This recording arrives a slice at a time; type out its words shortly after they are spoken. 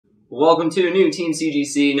Welcome to a new Team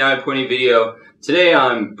CGC 9.8 video. Today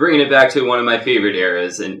I'm bringing it back to one of my favorite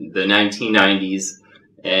eras in the 1990s,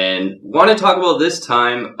 and want to talk about this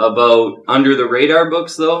time about under the radar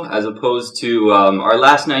books though, as opposed to our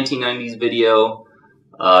last 1990s video.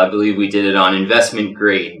 I believe we did it on investment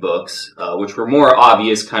grade books, which were more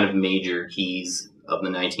obvious kind of major keys of the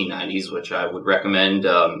 1990s, which I would recommend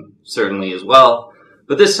certainly as well.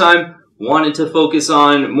 But this time, wanted to focus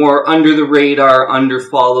on more under the radar,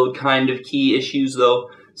 underfollowed kind of key issues though.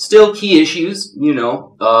 Still key issues, you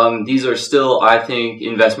know. These are still, I think,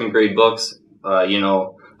 investment grade books. I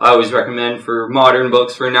always recommend for modern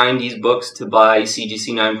books, for 90s books, to buy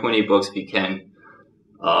CGC 9.8 books if you can.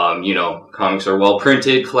 Comics are well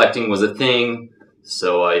printed, collecting was a thing.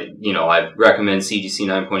 So I recommend CGC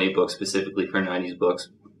 9.8 books specifically for 90s books.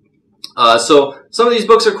 So some of these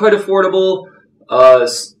books are quite affordable.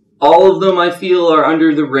 All of them, I feel, are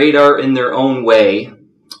under the radar in their own way.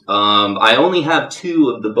 I only have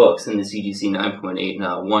 2 of the books in the CGC 9.8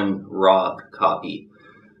 now, 1 raw copy.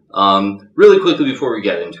 Really quickly before we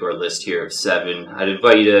get into our list here of 7, I'd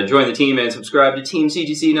invite you to join the team and subscribe to Team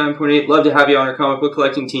CGC 9.8. Love to have you on our comic book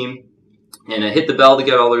collecting team. And hit the bell to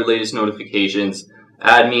get all their latest notifications.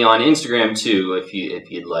 Add me on Instagram too, if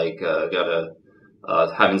you'd like.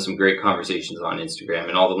 Having some great conversations on Instagram,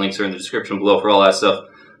 and all the links are in the description below for all that stuff.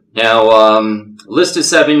 Now, list of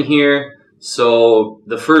 7 here. So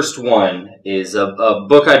the first one is a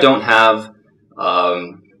book I don't have.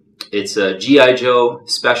 It's a G.I. Joe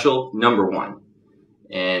Special #1.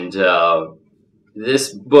 And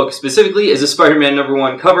this book specifically is a Spider-Man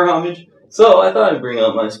 #1 cover homage. So I thought I'd bring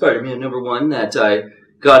out my Spider-Man #1 that I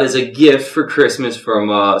got as a gift for Christmas from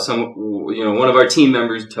one of our team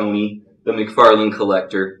members, Tony, the McFarlane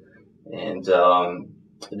collector. And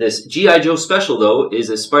this G.I. Joe Special, though,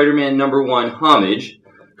 is a Spider-Man #1 homage.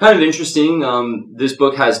 Kind of interesting. This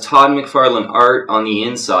book has Todd McFarlane art on the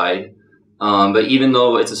inside. But even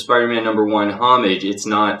though it's a Spider-Man #1 homage, it's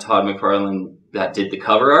not Todd McFarlane that did the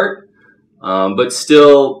cover art. But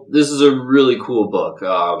still, this is a really cool book.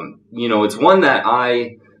 It's one that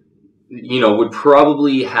I, would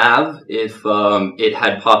probably have if it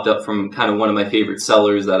had popped up from kind of one of my favorite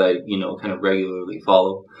sellers that I, kind of regularly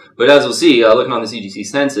follow. But as we'll see, looking on the CGC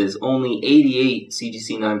census, only 88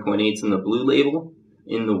 CGC 9.8s in the blue label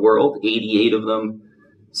in the world, 88 of them.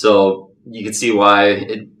 So you can see why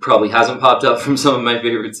it probably hasn't popped up from some of my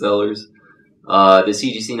favorite sellers. The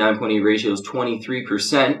CGC 9.8 ratio is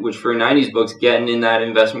 23%, which for 90s books, getting in that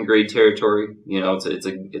investment grade territory,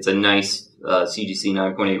 it's a nice CGC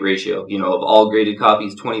 9.8 ratio. Of all graded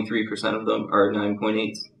copies, 23% of them are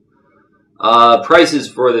 9.8s. Prices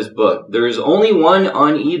for this book. There's only one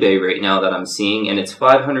on eBay right now that I'm seeing, and it's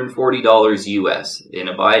 $540 US in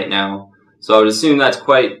a buy it now. So I would assume that's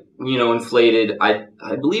quite, inflated. I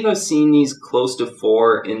believe I've seen these close to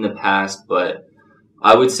 4 in the past, but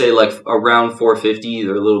I would say like around 450,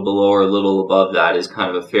 either a little below or a little above that is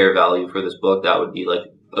kind of a fair value for this book. That would be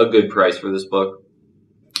like a good price for this book.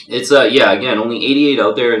 It's, again, only 88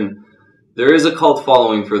 out there, and there is a cult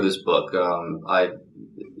following for this book.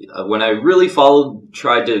 When I really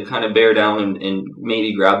tried to kind of bear down and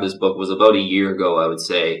maybe grab this book was about a year ago, I would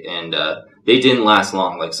say, and they didn't last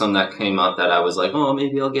long. Like some that came out that I was like, oh,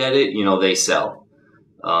 maybe I'll get it. They sell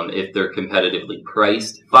if they're competitively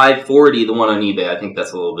priced. $540, the one on eBay, I think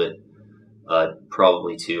that's a little bit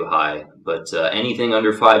probably too high. But anything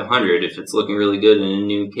under $500, if it's looking really good in a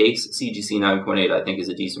new case, CGC 9.8 I think is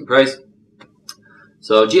a decent price.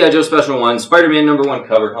 So G.I. Joe Special 1, Spider-Man #1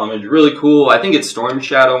 cover homage, really cool. I think it's Storm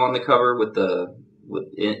Shadow on the cover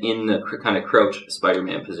in the kind of crouch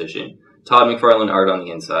Spider-Man position. Todd McFarlane art on the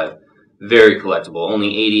inside. Very collectible.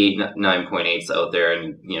 Only 88 9.8s out there,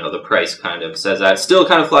 and the price kind of says that. Still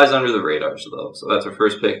kind of flies under the radar though. So that's our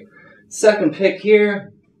first pick. Second pick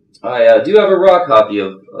here, I do have a raw copy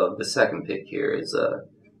of the second pick here. Is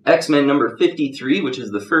X-Men #53, which is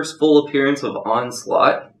the first full appearance of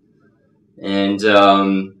Onslaught. And,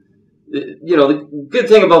 the good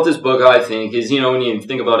thing about this book, I think, is, when you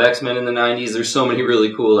think about X-Men in the 90s, there's so many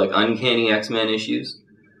really cool, like, uncanny X-Men issues.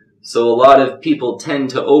 So a lot of people tend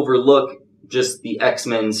to overlook just the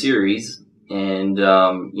X-Men series and,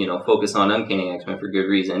 focus on uncanny X-Men for good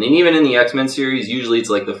reason. And even in the X-Men series, usually it's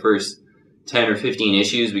like the first 10 or 15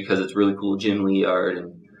 issues because it's really cool Jim Lee art.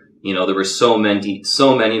 And, there were so many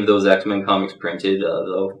of those X-Men comics printed,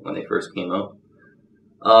 though, when they first came out.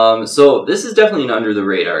 So this is definitely an under the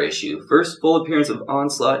radar issue. First full appearance of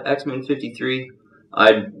Onslaught, X-Men 53.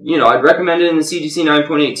 I'd recommend it in the CGC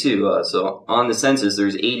 9.8 too. So on the census,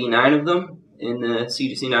 there's 89 of them in the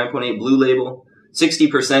CGC 9.8 blue label.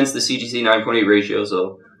 60% is the CGC 9.8 ratio,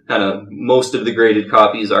 so kind of most of the graded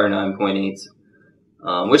copies are 9.8s,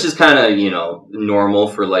 which is kind of, you know, normal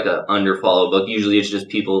for like a underfollowed book. Usually it's just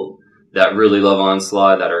people that really love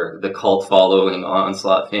Onslaught, that are the cult following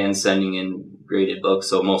Onslaught fans sending in graded books.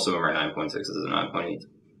 So most of them are 9.6s and 9.8s.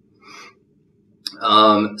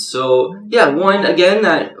 So yeah, one again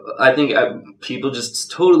that I think people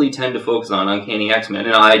just totally tend to focus on, Uncanny X-Men,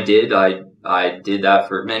 and I did that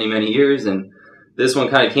for many years, and this one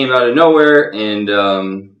kind of came out of nowhere, and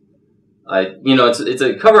you know, it's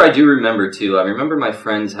a cover I do remember too. I remember my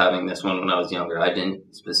friends having this one when I was younger. I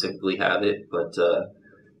didn't specifically have it, but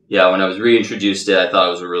yeah, when I was reintroduced to it, I thought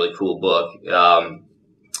it was a really cool book.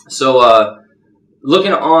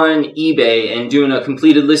 Looking on eBay and doing a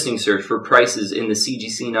completed listing search for prices in the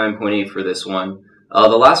CGC 9.8 for this one.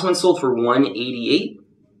 The last one sold for $188.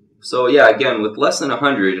 So yeah, again, with less than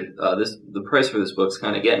 100, the price for this book's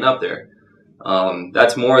kind of getting up there.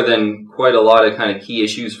 That's more than quite a lot of kind of key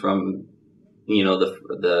issues from, you know,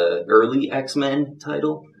 the early X-Men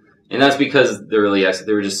title. And that's because the early X,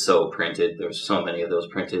 they were just so printed. There's so many of those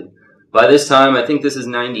printed. By this time, I think this is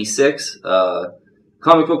 96.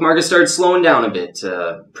 Comic book market started slowing down a bit.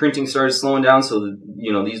 Printing started slowing down, so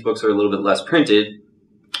you know, these books are a little bit less printed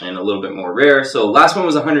and a little bit more rare. So last one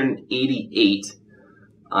was 188.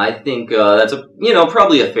 I think that's a, you know,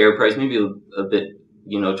 probably a fair price, maybe a bit,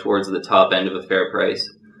 you know, towards the top end of a fair price.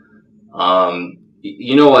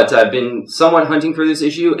 You know what? I've been somewhat hunting for this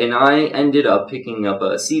issue, and I ended up picking up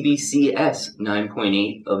a CBCS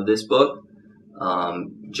 9.8 of this book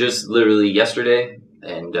just literally yesterday,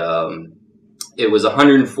 and it was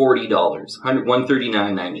 $140,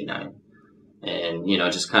 $139.99, and you know,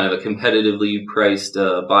 just kind of a competitively priced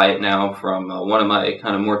buy it now from one of my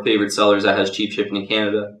kind of more favorite sellers that has cheap shipping in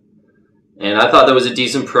Canada. And I thought that was a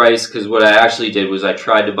decent price, because what I actually did was I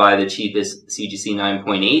tried to buy the cheapest CGC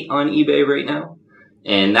 9.8 on eBay right now,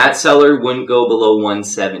 and that seller wouldn't go below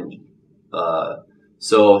 170.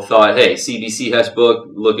 So thought, hey, CBCS book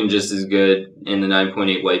looking just as good in the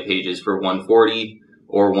 9.8 white pages for 140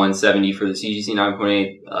 or 170 for the CGC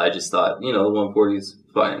 9.8. I just thought, you know, the 140 is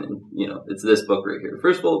fine, and you know, it's this book right here,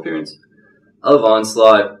 first full appearance of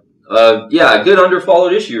Onslaught. Yeah, a good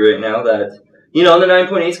underfollowed issue right now that, you know, the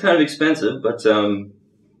 9.8 is kind of expensive, but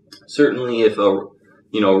certainly if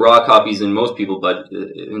you know, raw copies in most people's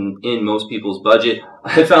budget,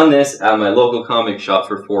 I found this at my local comic shop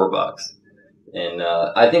for $4, and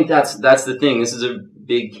I think that's the thing. This is a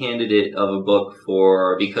big candidate of a book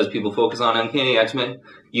for, because people focus on Uncanny X-Men.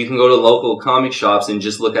 You can go to local comic shops and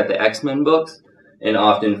just look at the X-Men books, and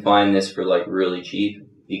often find this for like really cheap,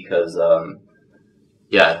 because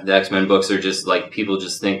yeah, the X-Men books are just like, people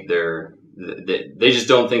just think they just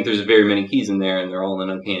don't think there's very many keys in there, and they're all in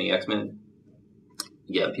Uncanny X-Men.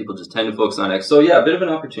 Yeah, people just tend to focus on X. So yeah, a bit of an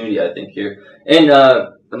opportunity, I think, here. And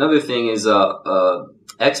another thing is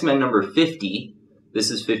X-Men number 50.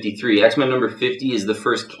 This is 53. X-Men number 50 is the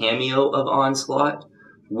first cameo of Onslaught,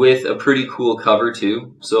 with a pretty cool cover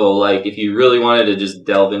too. So like, if you really wanted to just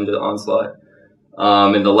delve into Onslaught.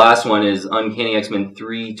 And the last one is Uncanny X-Men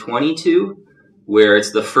 322, where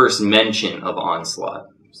it's the first mention of Onslaught.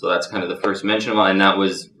 So that's kind of the first mention of it, and that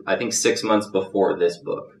was, I think, 6 months before this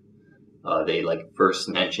book. They like first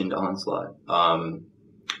mentioned Onslaught.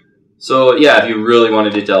 So yeah, if you really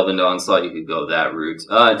wanted to delve into Onslaught, you could go that route.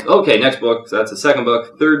 Okay, next book. So that's the second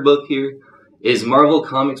book. Third book here is Marvel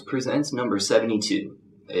Comics Presents number 72.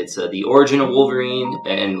 It's the origin of Wolverine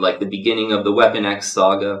and like the beginning of the Weapon X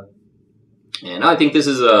saga. And I think this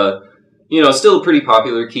is a, you know, still a pretty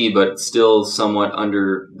popular key, but still somewhat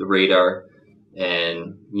under the radar.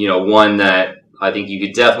 And, you know, one that I think you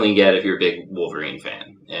could definitely get if you're a big Wolverine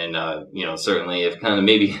fan. And, you know, certainly if kind of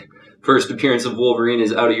maybe first appearance of Wolverine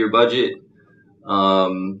is out of your budget,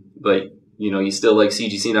 but, you know, you still like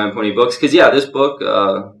CGC 9.8 books. Because, yeah, this book,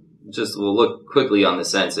 just we'll look quickly on the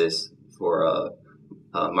census for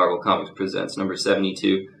Marvel Comics Presents number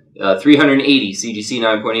 72. 380 CGC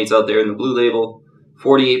 9.8s out there in the blue label.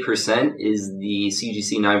 48% is the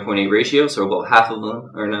CGC 9.8 ratio, so about half of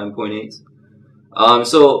them are 9.8s.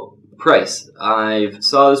 So price, I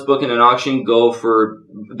saw this book in an auction go for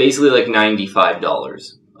basically like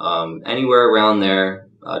 $95. Anywhere around there,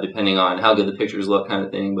 depending on how good the pictures look, kind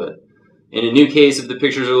of thing. But in a new case, if the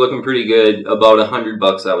pictures are looking pretty good, about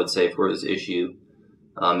 $100 I would say for this issue.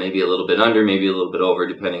 Maybe a little bit under, maybe a little bit over,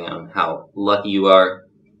 depending on how lucky you are.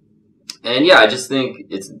 And yeah, I just think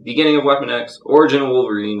it's the beginning of Weapon X, origin of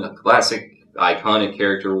Wolverine, a classic, iconic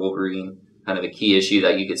character Wolverine, kind of a key issue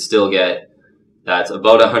that you could still get. That's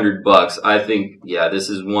about $100. I think, yeah, this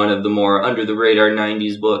is one of the more under the radar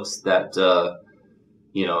 90s books that,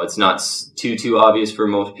 you know, it's not too obvious for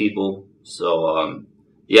most people. So,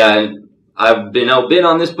 yeah, and I've been outbid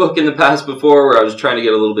on this book in the past before where I was trying to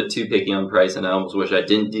get a little bit too picky on price, and I almost wish I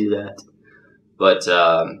didn't do that. But,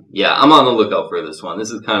 yeah, I'm on the lookout for this one. This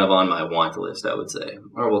is kind of on my want list, I would say.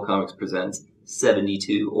 Marvel Comics presents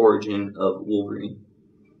 72 Origin of Wolverine.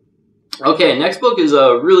 Okay, next book is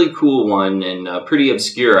a really cool one and pretty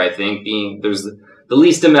obscure, I think, being there's the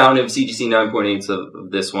least amount of CGC 9.8s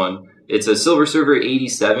of this one. It's a Silver Surfer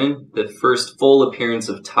 87, the first full appearance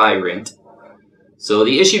of Tyrant. So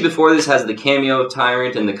the issue before this has the cameo of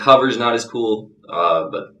Tyrant, and the cover's not as cool,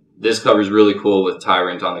 but this cover's really cool with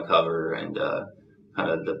Tyrant on the cover, and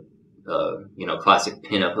kind of the you know, classic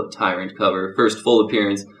pinup of Tyrant cover, first full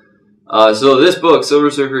appearance. So this book,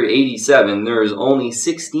 Silver Surfer 87, there's only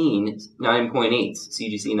 16 9.8s,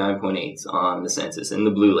 CGC 9.8s on the census in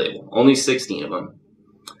the blue label. Only 16 of them.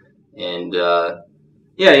 And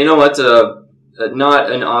yeah, you know what?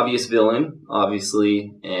 Not an obvious villain,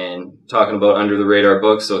 obviously, and talking about under the radar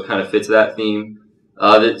books, so it kind of fits that theme.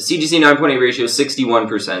 The CGC 9.8 ratio is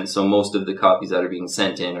 61%, so most of the copies that are being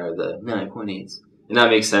sent in are the 9.8s. And that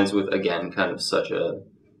makes sense with, again, kind of such a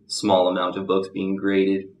small amount of books being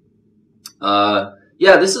graded.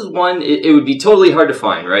 Yeah, this is one, it would be totally hard to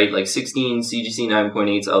find, right? Like 16 CGC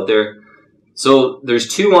 9.8s out there. So there's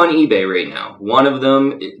two on eBay right now. One of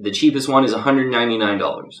them, the cheapest one is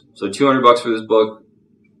 $199. So $200 for this book,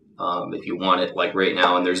 if you want it like right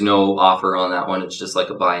now, and there's no offer on that one. It's just like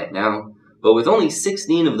a buy it now. But with only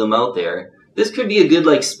 16 of them out there, this could be a good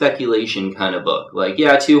like speculation kind of book. Like,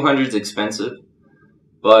 yeah, 200 is expensive,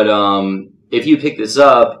 but if you pick this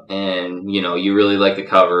up and you know you really like the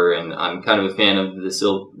cover, and I'm kind of a fan of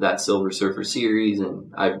the that Silver Surfer series,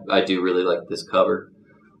 and I do really like this cover.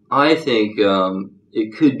 I think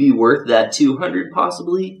it could be worth that 200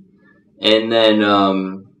 possibly, and then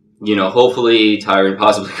you know, hopefully Tyrant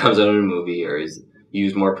possibly comes out in a movie or is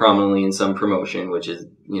used more prominently in some promotion, which is,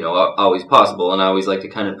 you know, always possible. And I always like to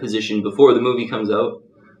kind of position before the movie comes out,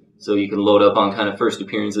 so you can load up on kind of first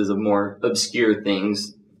appearances of more obscure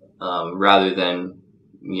things, rather than,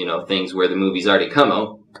 you know, things where the movie's already come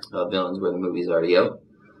out, villains where the movie's already out.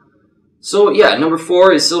 So yeah, number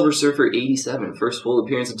 4 is Silver Surfer 87, first full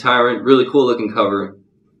appearance of Tyrant. Really cool looking cover.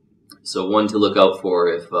 So one to look out for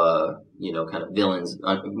if, you know, kind of villains,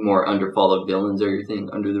 more underfollowed villains are your thing,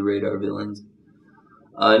 under the radar villains.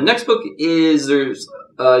 Next book is, there's,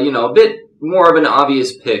 you know, a bit more of an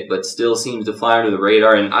obvious pick, but still seems to fly under the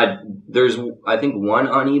radar. And there's, I think, one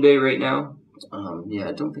on eBay right now. Yeah,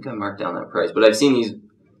 I don't think I marked down that price, but I've seen these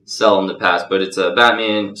sell in the past. But it's a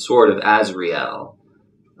Batman Sword of Azrael,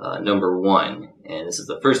 number 1. And this is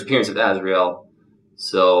the first appearance of Azrael.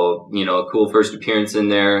 So, you know, a cool first appearance in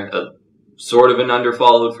there. Sort of an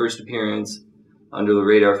underfollowed first appearance. Under the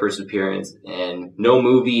radar first appearance. And no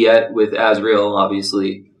movie yet with Azrael,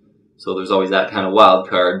 obviously. So there's always that kind of wild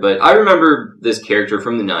card. But I remember this character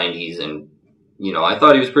from the 90s. And, you know, I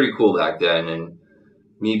thought he was pretty cool back then. And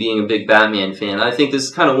me being a big Batman fan, I think this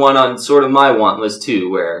is kind of one on sort of my want list too,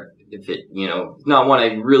 where if it, you know, not one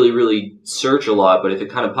I really search a lot, but if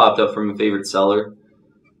it kind of popped up from a favorite seller,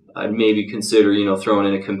 I'd maybe consider, you know, throwing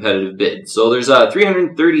in a competitive bid. So there's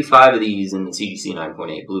 335 of these in the CGC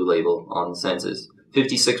 9.8 blue label on the census.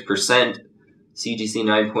 56% CGC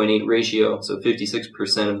 9.8 ratio, so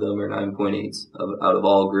 56% of them are 9.8s out of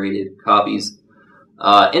all graded copies.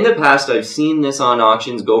 In the past, I've seen this on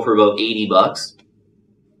auctions go for about $80.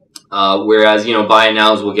 Whereas, you know, buy it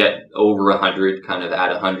nows will get over 100, kind of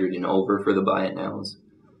at 100 and over for the buy it nows.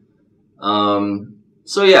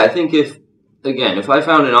 So yeah, I think if I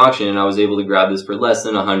found an auction and I was able to grab this for less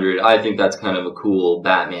than 100, I think that's kind of a cool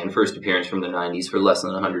Batman first appearance from the 90s for less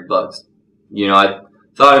than $100. You know, I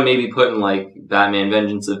thought of maybe putting like Batman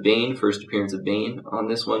Vengeance of Bane, first appearance of Bane on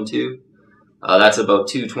this one too. That's about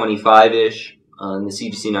 $225-ish on the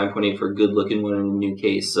CGC 9.8 for a good looking one in a new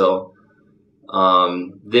case. So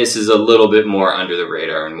this is a little bit more under the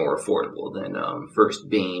radar and more affordable than first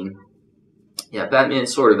Bane. Yeah, Batman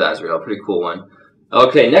Sword of Azrael, pretty cool one.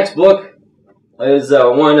 Okay, next book is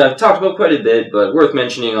one I've talked about quite a bit, but worth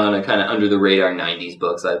mentioning on a kind of under the radar 90s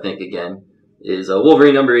books, I think, again, is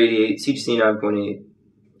Wolverine number 88, CGC 9.8.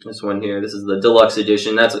 This one here, this is the deluxe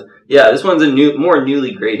edition. Yeah, this one's more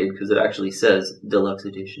newly graded because it actually says deluxe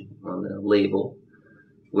edition on the label,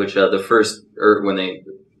 which I don't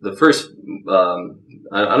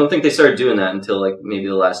think they started doing that until like maybe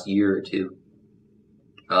the last year or two.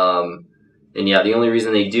 And yeah, the only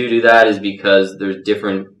reason they do that is because there's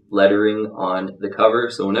different lettering on the cover.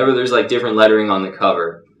 So whenever there's like different lettering on the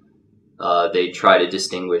cover, they try to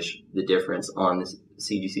distinguish the difference on the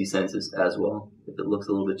CGC census as well, if it looks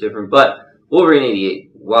a little bit different. But Wolverine 88,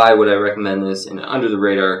 why would I recommend this? And under the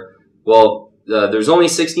radar, well, there's only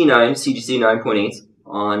 69 CGC 9.8s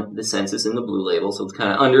on the census in the blue label, so it's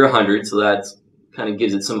kind of under 100, so that kind of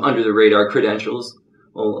gives it some under-the-radar credentials.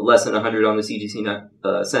 Well, less than 100 on the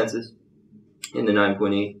CGC census in the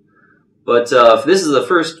 9.8. But this is the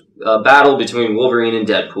first battle between Wolverine and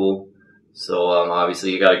Deadpool. So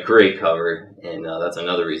obviously you got a great cover, and that's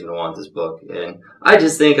another reason to want this book. And I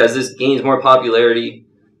just think as this gains more popularity,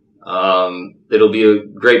 it'll be a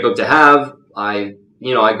great book to have. I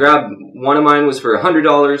grabbed, one of mine was for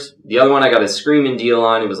 $100. The other one I got a screaming deal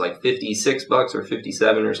on. It was like $56 or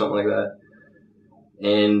 $57 or something like that.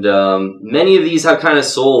 And many of these have kind of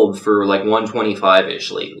sold for like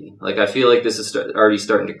 $125-ish lately. Like I feel like this is already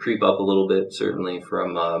starting to creep up a little bit, certainly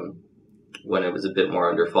from when it was a bit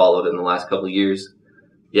more underfollowed in the last couple of years.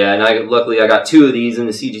 Yeah, and luckily I got 2 of these in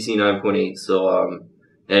the CGC 9.8. So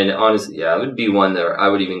and honestly, yeah, it would be one that I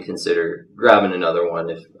would even consider grabbing another one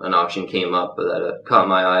if an auction came up that caught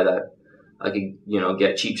my eye that I could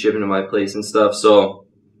get cheap shipping to my place and stuff. So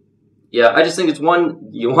yeah, I just think it's one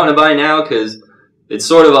you want to buy now because it's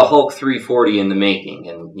sort of a Hulk 340 in the making,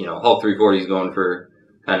 and Hulk 340 is going for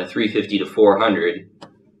kind of 350 to 400.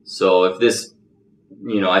 So if this,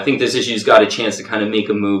 I think this issue's got a chance to kind of make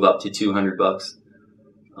a move up to $200.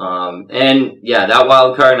 And yeah, that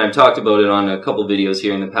wild card, and I've talked about it on a couple videos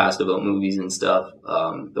here in the past about movies and stuff.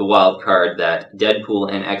 The wild card that Deadpool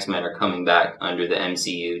and X-Men are coming back under the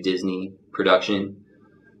MCU Disney production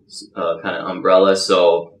kind of umbrella.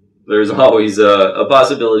 So there's always a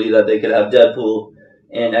possibility that they could have Deadpool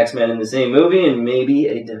and X-Men in the same movie, and maybe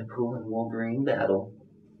a Deadpool and Wolverine battle,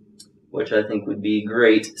 which I think would be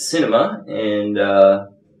great cinema. And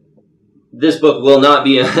this book will not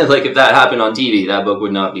be, like if that happened on TV, that book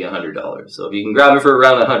would not be $100. So if you can grab it for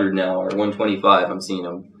around $100 now, or $125, I'm seeing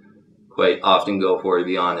them quite often go for, to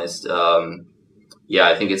be honest. Yeah,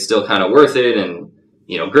 I think it's still kind of worth it, and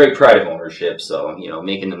great pride of ownership. So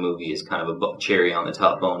making the movie is kind of a cherry on the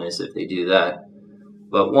top bonus if they do that.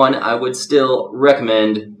 But one I would still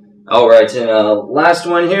recommend. All right, and last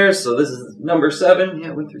one here. So this is number 7. Yeah,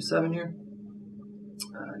 I went through 7 here.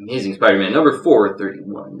 Amazing Spider-Man, number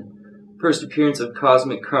 431. First appearance of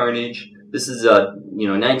Cosmic Carnage. This is a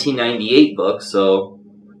 1998 book. So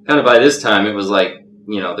kind of by this time it was like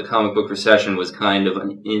the comic book recession was kind of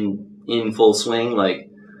in full swing. Like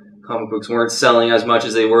comic books weren't selling as much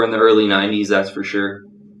as they were in the early 90s. That's for sure.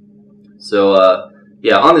 So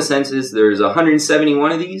yeah, on the census, there's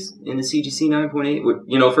 171 of these in the CGC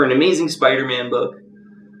 9.8. For an Amazing Spider-Man book,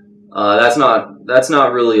 that's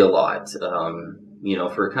not really a lot.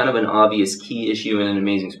 For kind of an obvious key issue in an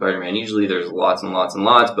Amazing Spider-Man, usually there's lots and lots and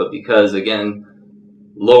lots. But because again,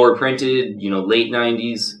 lower printed, late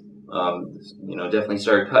 90s, definitely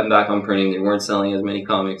started cutting back on printing. They weren't selling as many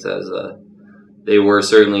comics as they were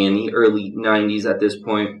certainly in the early 90s at this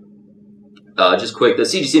point. Just quick, the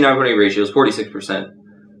CGC 9.8 ratio is 46%.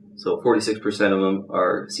 So 46% of them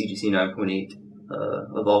are CGC 9.8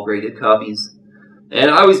 of all graded copies.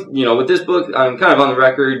 And I always, with this book, I'm kind of on the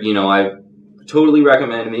record, I totally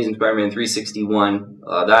recommend Amazing Spider-Man 361.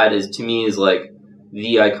 That is, to me, is like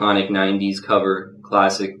the iconic 90s cover,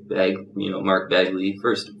 classic Mark Bagley,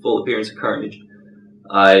 first full appearance of Carnage.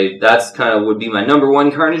 That's kind of would be my number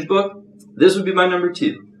 1 Carnage book. This would be my number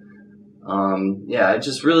 2. Yeah, I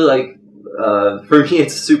just really like. For me,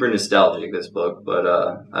 it's super nostalgic, this book, but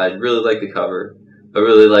I really like the cover. I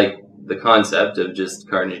really like the concept of just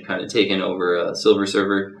Carnage kind of taking over Silver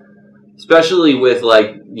Surfer, especially with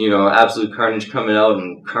Absolute Carnage coming out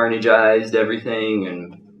and Carnageized everything.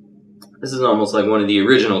 And this is almost like one of the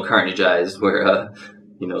original Carnageized, where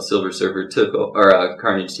Silver Surfer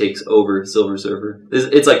Carnage takes over Silver Surfer.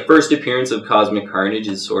 It's like first appearance of Cosmic Carnage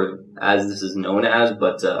is sort of as this is known as,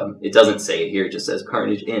 but it doesn't say it here. It just says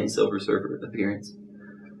Carnage and Silver Surfer appearance.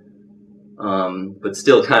 But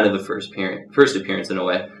still kind of the first appearance in a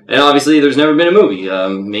way. And obviously there's never been a movie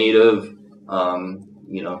made of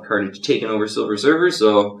Carnage taking over Silver Surfer,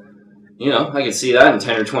 so I could see that in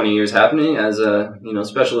 10 or 20 years happening as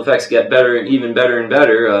special effects get better and even better and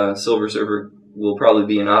better. Silver Surfer will probably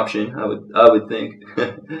be an option, I would think.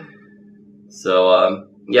 So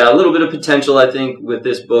yeah, a little bit of potential I think with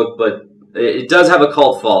this book, but it does have a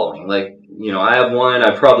cult following. Like I have one,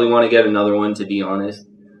 I probably want to get another one, to be honest.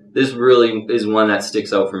 This really is one that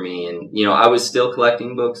sticks out for me, and I was still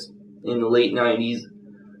collecting books in the late 90s,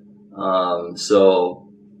 so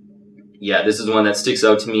yeah, this is one that sticks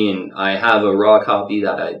out to me, and I have a raw copy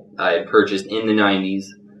that I had purchased in the 90s,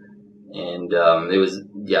 and it was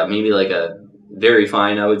maybe like a very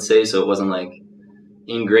fine, I would say, so it wasn't like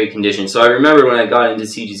in great condition. So I remember when I got into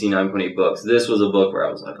CGC 9.8 books, this was a book where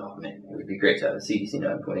I was like, oh man, it would be great to have a CGC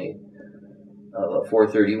 9.8. of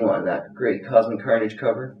 431, that great Cosmic Carnage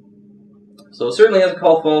cover. So it certainly has a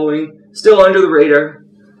cult following, still under the radar.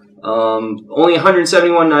 Only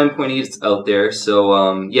 171 9.8s out there,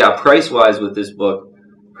 so yeah, price-wise with this book,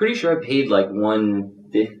 pretty sure I paid like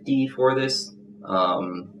 $150 for this.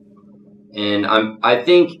 And I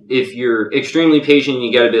think if you're extremely patient and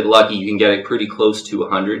you get a bit lucky, you can get it pretty close to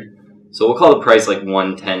 100. So we'll call the price like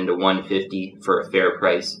 110 to 150 for a fair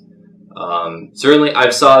price. Certainly,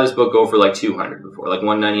 I've saw this book go for like 200 before, like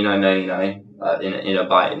 199.99 in a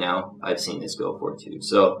buy it now. I've seen this go for too.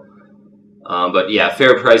 So, but yeah,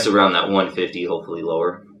 fair price around that 150, hopefully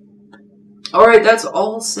lower. All right, that's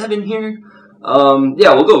all 7 here.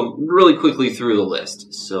 Yeah, we'll go really quickly through the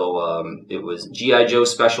list. So it was G.I. Joe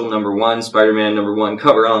Special #1, Spider-Man #1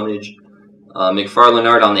 cover homage, McFarlane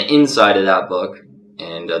art on the inside of that book,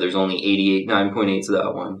 and there's only 88 9.8s of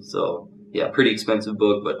that one. So yeah, pretty expensive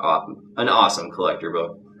book, but an awesome collector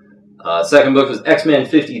book. Second book was X-Men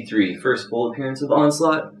 53, first full appearance of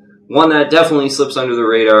Onslaught. One that definitely slips under the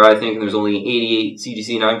radar, I think, and there's only 88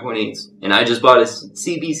 CGC 9.8s. And I just bought a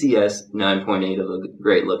CBCS 9.8 of a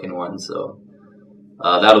great looking one, so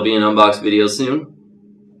that'll be an unboxed video soon.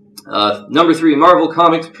 #3, Marvel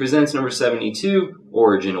Comics presents #72,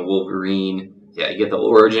 Origin of Wolverine. Yeah, you get the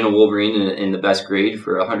Origin of Wolverine in the best grade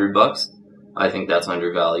for $100. I think that's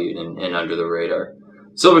undervalued and under the radar.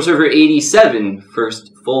 Silver Surfer 87,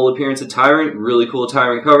 first full appearance of Tyrant. Really cool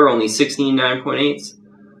Tyrant cover, only 16 9.8s.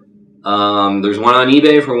 There's one on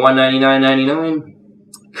eBay for $199.99.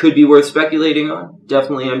 Could be worth speculating on.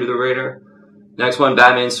 Definitely under the radar. Next one,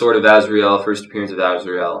 Batman Sword of Azrael, first appearance of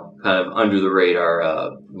Azrael. Kind of under the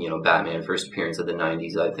radar, you know, Batman, first appearance of the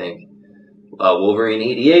 90s, I think. Wolverine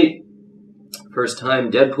 88, first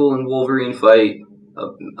time Deadpool and Wolverine fight.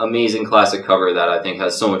 Amazing classic cover that I think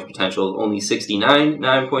has so much potential. Only 69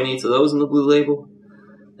 9.8s of those in the blue label.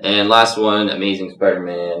 And last one, Amazing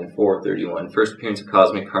Spider-Man 431, first appearance of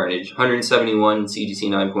Cosmic Carnage. 171 CGC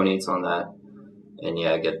 9.8s on that. And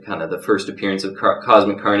yeah, I get kind of the first appearance of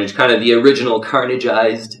Cosmic Carnage, kind of the original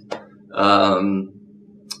Carnageized,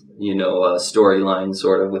 you know, storyline,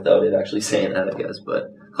 sort of, without it actually saying that, I guess.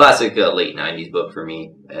 But classic late 90s book for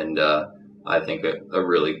me, and I think a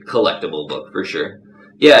really collectible book for sure.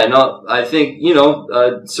 Yeah, and I think, you know,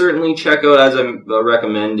 certainly check out, as I'm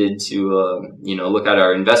recommended, to, you know, look at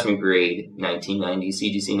our investment grade 1990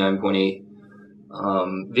 CGC 9.8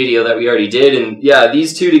 video that we already did. And yeah,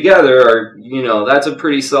 these two together are, you know, that's a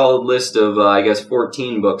pretty solid list of, I guess,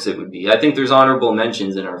 14 books it would be. I think there's honorable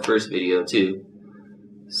mentions in our first video too.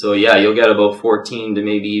 So yeah, you'll get about 14 to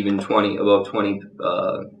maybe even 20, about 20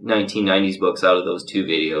 1990s books out of those two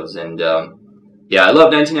videos. And yeah, I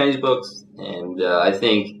love 1990s books, and I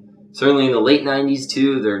think certainly in the late 90s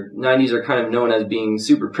too, the 90s are kind of known as being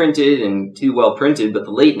super printed and too well printed, but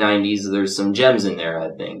the late 90s, there's some gems in there, I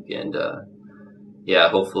think. And yeah,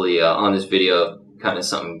 hopefully on this video, kind of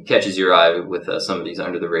something catches your eye with some of these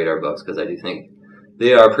under the radar books, because I do think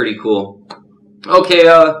they are pretty cool. Okay,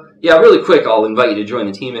 yeah, really quick, I'll invite you to join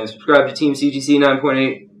the team and subscribe to Team CGC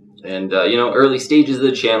 9.8, and you know, early stages of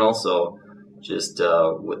the channel, so just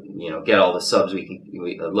you know, get all the subs we can.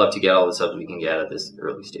 I'd love to get all the subs we can get at this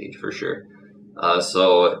early stage for sure.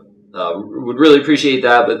 So would really appreciate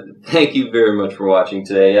that. But thank you very much for watching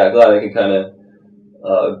today. Yeah, glad I could kind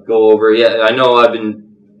of go over. Yeah, I know I've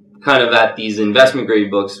been kind of at these investment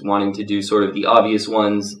grade books, wanting to do sort of the obvious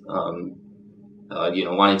ones. You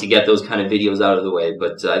know, wanting to get those kind of videos out of the way.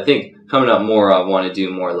 But I think coming up more, I want to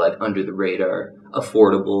do more like under the radar,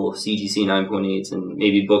 affordable CGC 9.8s, and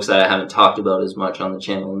maybe books that I haven't talked about as much on the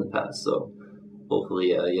channel in the past. So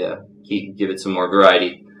hopefully, yeah, give it some more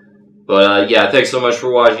variety. But yeah, thanks so much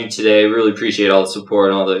for watching today. Really appreciate all the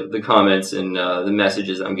support and all the comments and the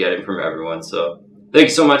messages I'm getting from everyone. So thank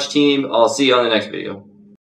you so much, team. I'll see you on the next video.